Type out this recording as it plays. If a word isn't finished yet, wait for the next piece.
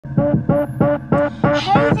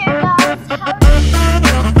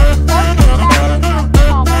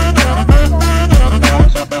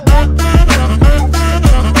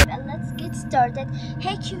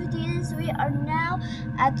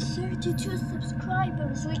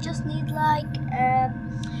subscribers. We just need like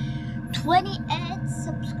 28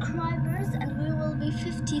 subscribers and we will be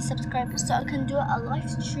 50 subscribers, so I can do a live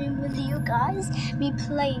stream with you guys, me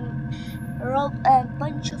playing a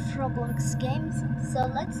bunch of Roblox games.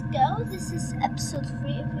 So let's go. This is episode 3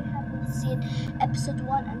 if you haven't seen episode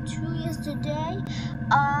 1 and 2 yesterday.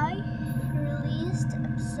 I released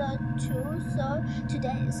episode 2, so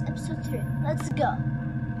today is episode 3. Let's go.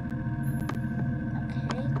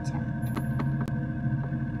 Okay, tap.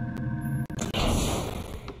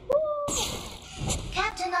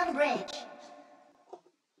 Captain on bridge.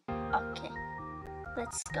 Okay,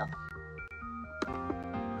 let's go.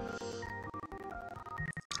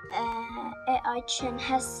 AI Chen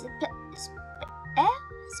has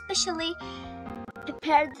specially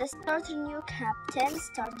prepared the starter new captain.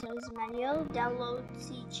 Starters manual. Download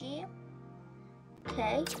CG.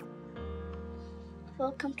 Okay.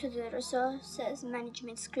 Welcome to the resources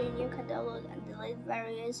management screen. You can download and delete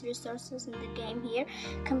various resources in the game here.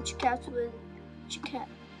 Come check out.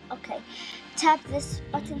 Okay. Tap this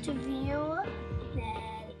button to view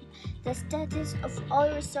the status of all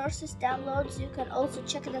resources downloads. You can also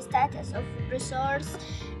check the status of resource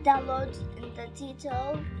downloads in the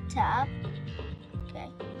detail tab. Okay,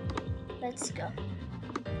 let's go.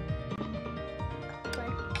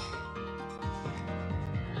 Click.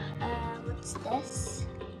 What's this?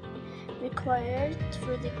 Required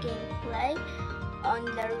for the gameplay. On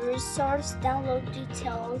the resource download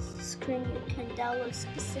details screen, you can download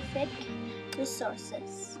specific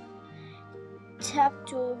resources. Tap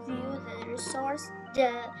to view the resource,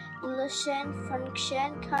 the illusion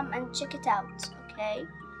function. Come and check it out. Okay.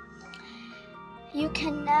 You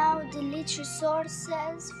can now delete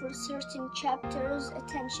resources for certain chapters.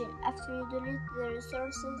 Attention, after you delete the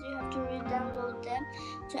resources, you have to re-download them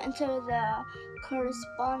to enter the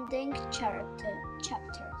corresponding chapters.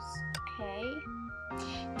 Okay.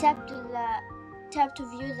 Tap to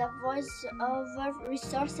view the voice-over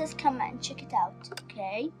resources. Come and check it out.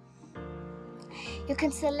 Okay. You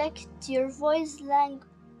can select your voice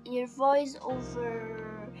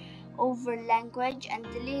over language and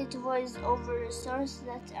delete voice over resources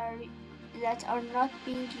that are not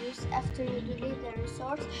being used. After you delete the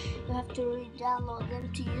resource, you have to re-download them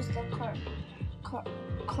to use the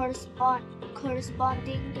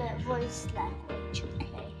corresponding voice language. Okay.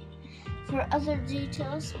 For other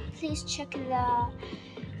details, please check the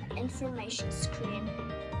information screen.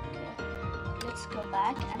 Okay. Let's go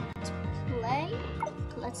back and play.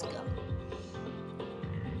 Let's go.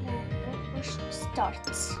 Push start.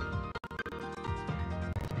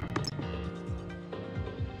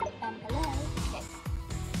 Hello. Okay.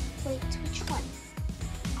 Wait, which one?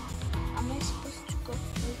 Am I supposed to go?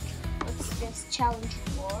 What's this? Challenge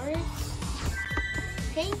rewards.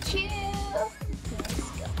 Thank you. Let's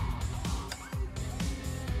go.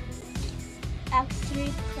 Act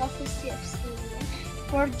 3 Prophecy of Syrian.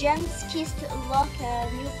 4 gems, keys to unlock a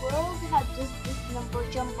new world. How does this number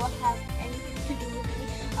jumbo have anything to do with me?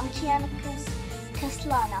 I'm Kiana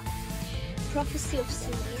Kaslana. Prophecy of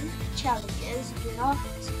Celine. Challenges. Do not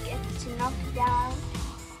get to knock down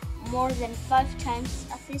more than 5 times.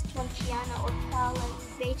 At least 1 Kiana or Pala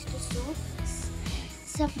bait to suits.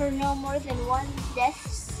 Suffer no more than 1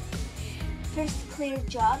 death. First clear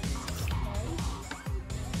job.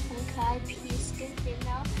 Okay, peace good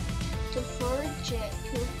enough to forge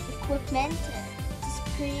equipment,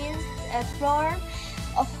 squeeze a form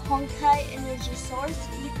of Honkai energy source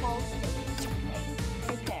equals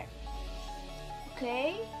prepare. Okay,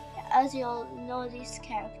 as you all know this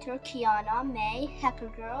character, Kiana, May, Hacker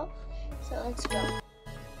Girl. So let's go.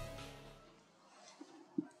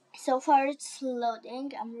 So far it's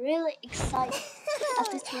loading. I'm really excited at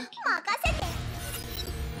this one.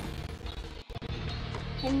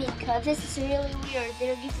 Hey Mika, this is really weird.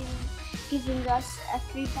 They're giving us a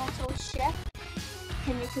free battle ship.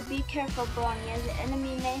 Himiko, be careful, Bronya. The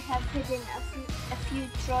enemy may have hidden a few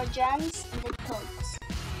Trojans in the codes.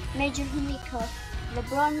 Major Himiko, the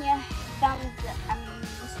Bronya found a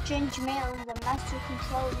strange mail in the master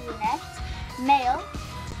control unit. Mail,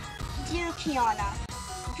 dear Kiana,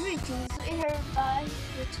 greetings. We hereby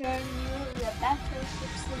return you the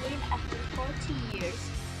battleship Celine after 14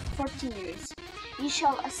 years. You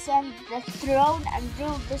shall ascend the throne and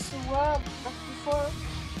rule this world, but before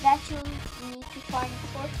that you need to find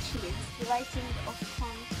 4 keys: lighting of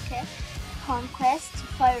conquest,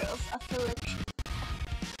 fire of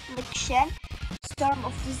affliction, storm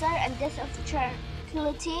of desire, and death of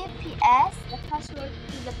tranquility. P.S. The password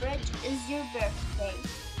to the bridge is your birthday.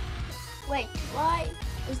 Wait, why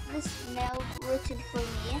is this mail written for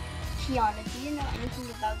me? Kiana, do you know anything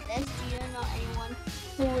about this? Do you know anyone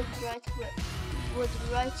who would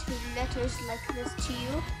write letters like this to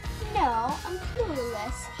you? No, I'm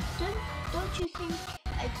clueless. Don't you think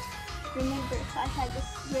I'd remember if I had a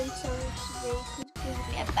printer so they could give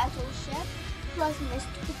me a battleship? Plus, my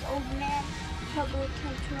stupid old man probably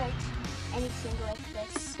can't write anything like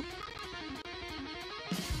this.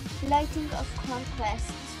 Lighting of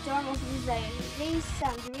Conquest, Storm of Desire. These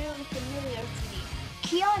sound really familiar to me.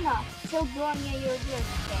 Kiana, tell Bronya your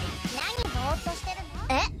birthday. 何ぼーっとしてる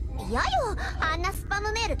の？嫌よ。あんなスパ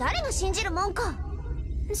ムメール誰が信じるもんか。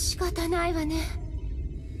仕方ないわね。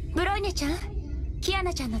ブローニャちゃん、キア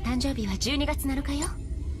ナちゃんの誕生日は12月7日よ。あ、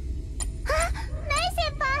メイ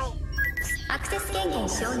先輩。アクセス権限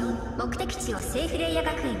承認。目的地をセーフレイヤ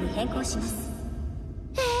学園に変更します。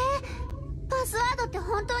パスワードって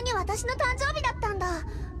本当に私の誕生日だったんだ。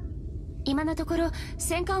今のところ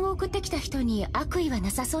戦艦を送ってきた人に悪意は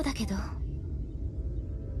なさそうだけど。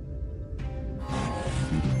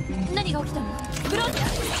何が起きたの？ブローニャ。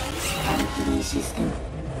バルキリーシステム、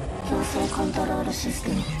強制コントロールシステ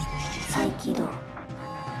ム再起動。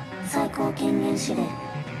最高権限指令、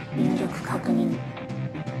入力確認。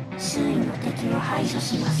周囲の敵を排除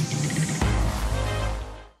します。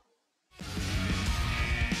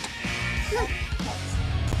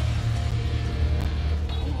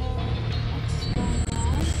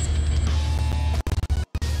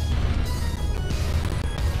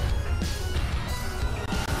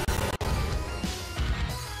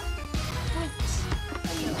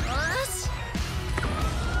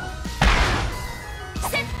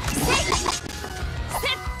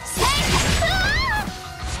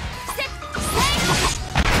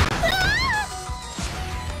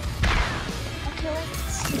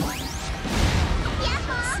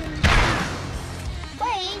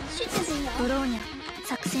ブローニャ、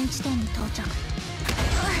作戦地点に到着。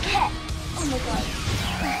Oh my god.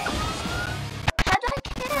 How do I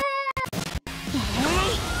get it?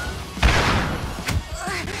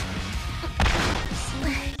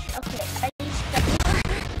 Okay, I used that.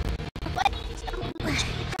 What?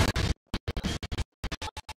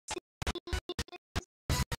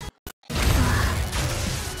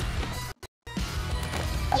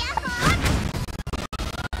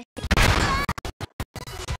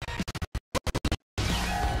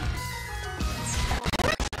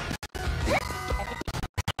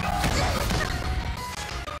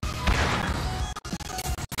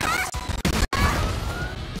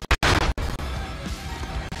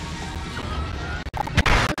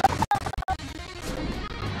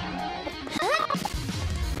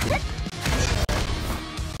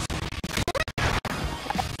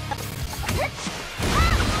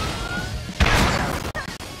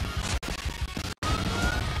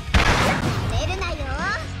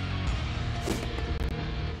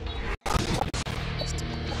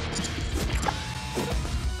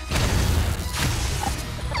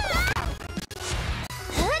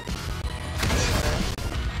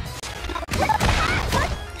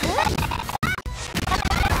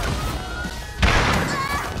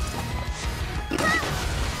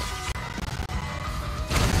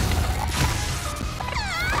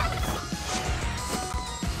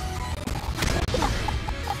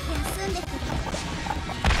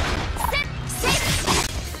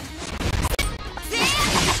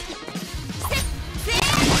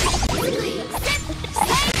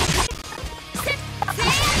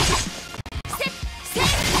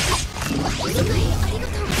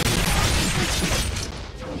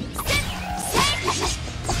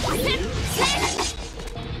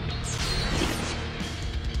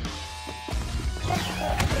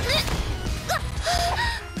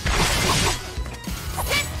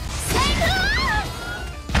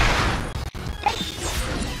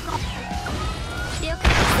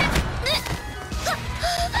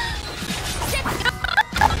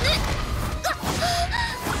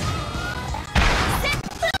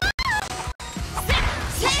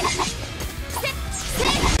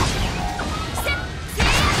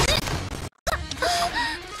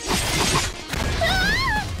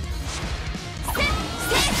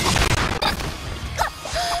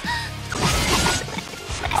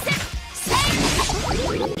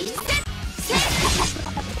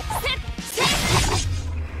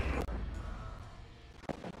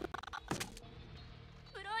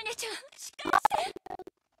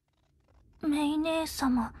メイ姉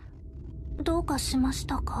様、どうかしまし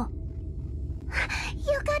たか？よ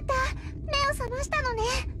かった。目を覚ましたのね。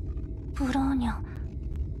ブローニャ、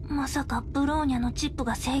まさかブローニャのチップ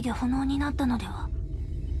が制御不能になったのでは？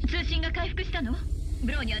通信が回復したの？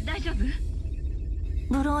ブローニャ大丈夫？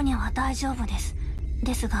ブローニャは大丈夫です。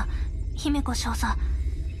ですが、姫子少佐、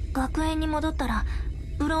学園に戻ったら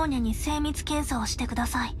ブローニャに精密検査をしてくだ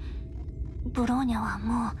さい。ブローニャは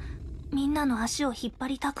もうみんなの足を引っ張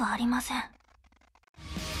りたくありません。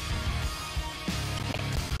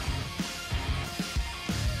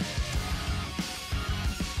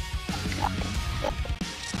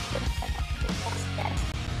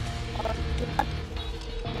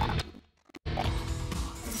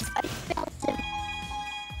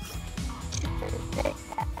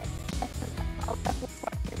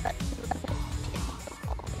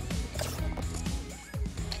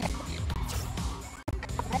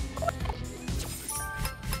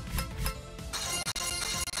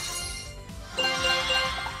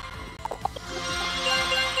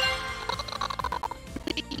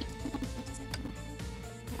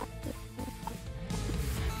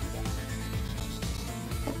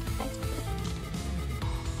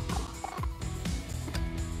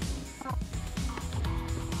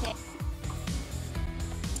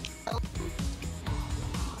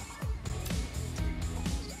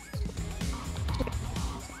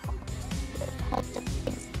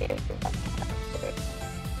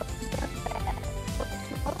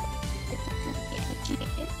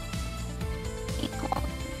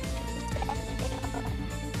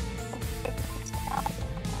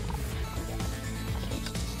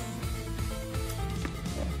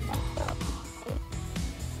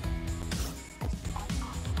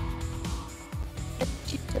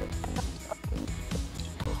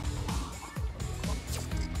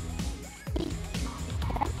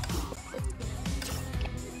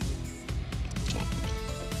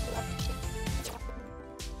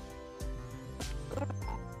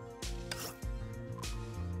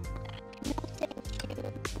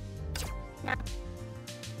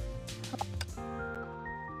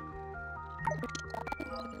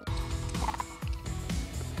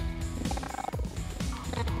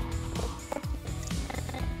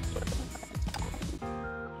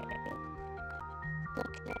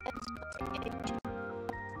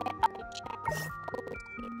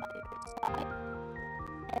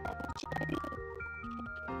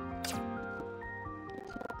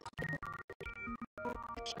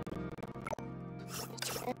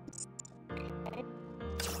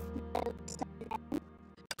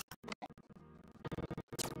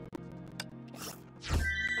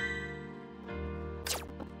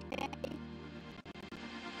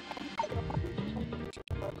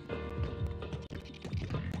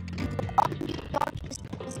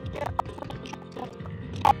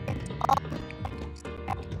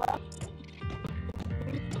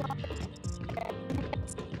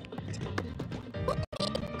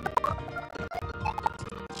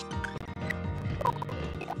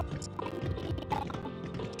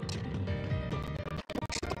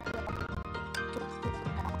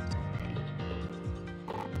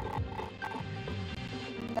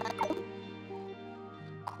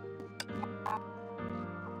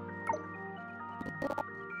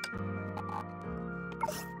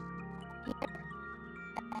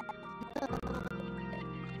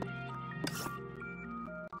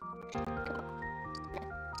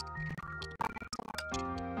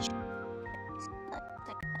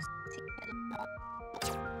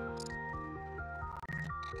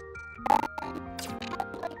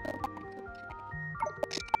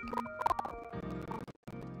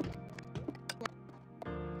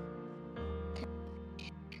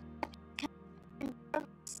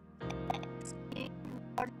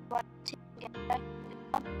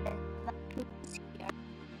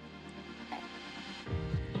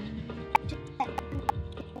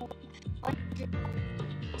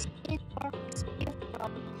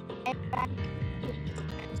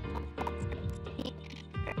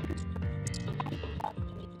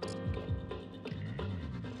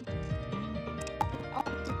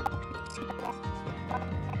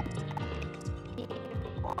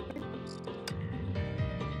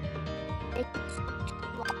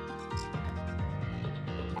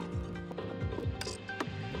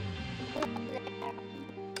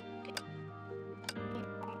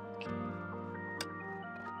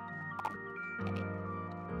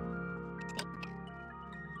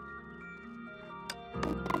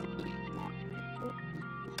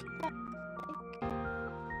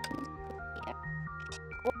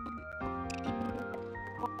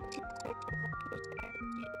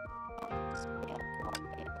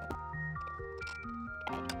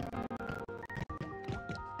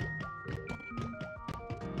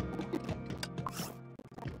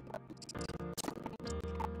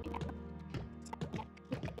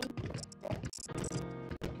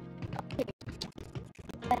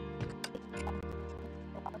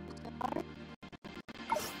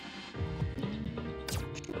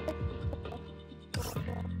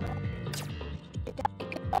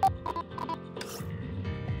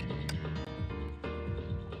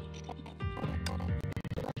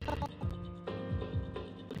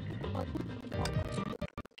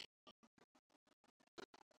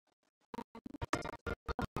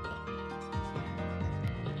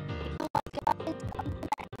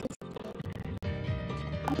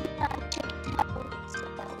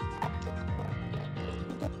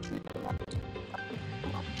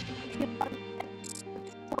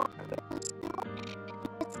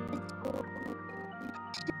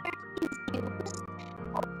it was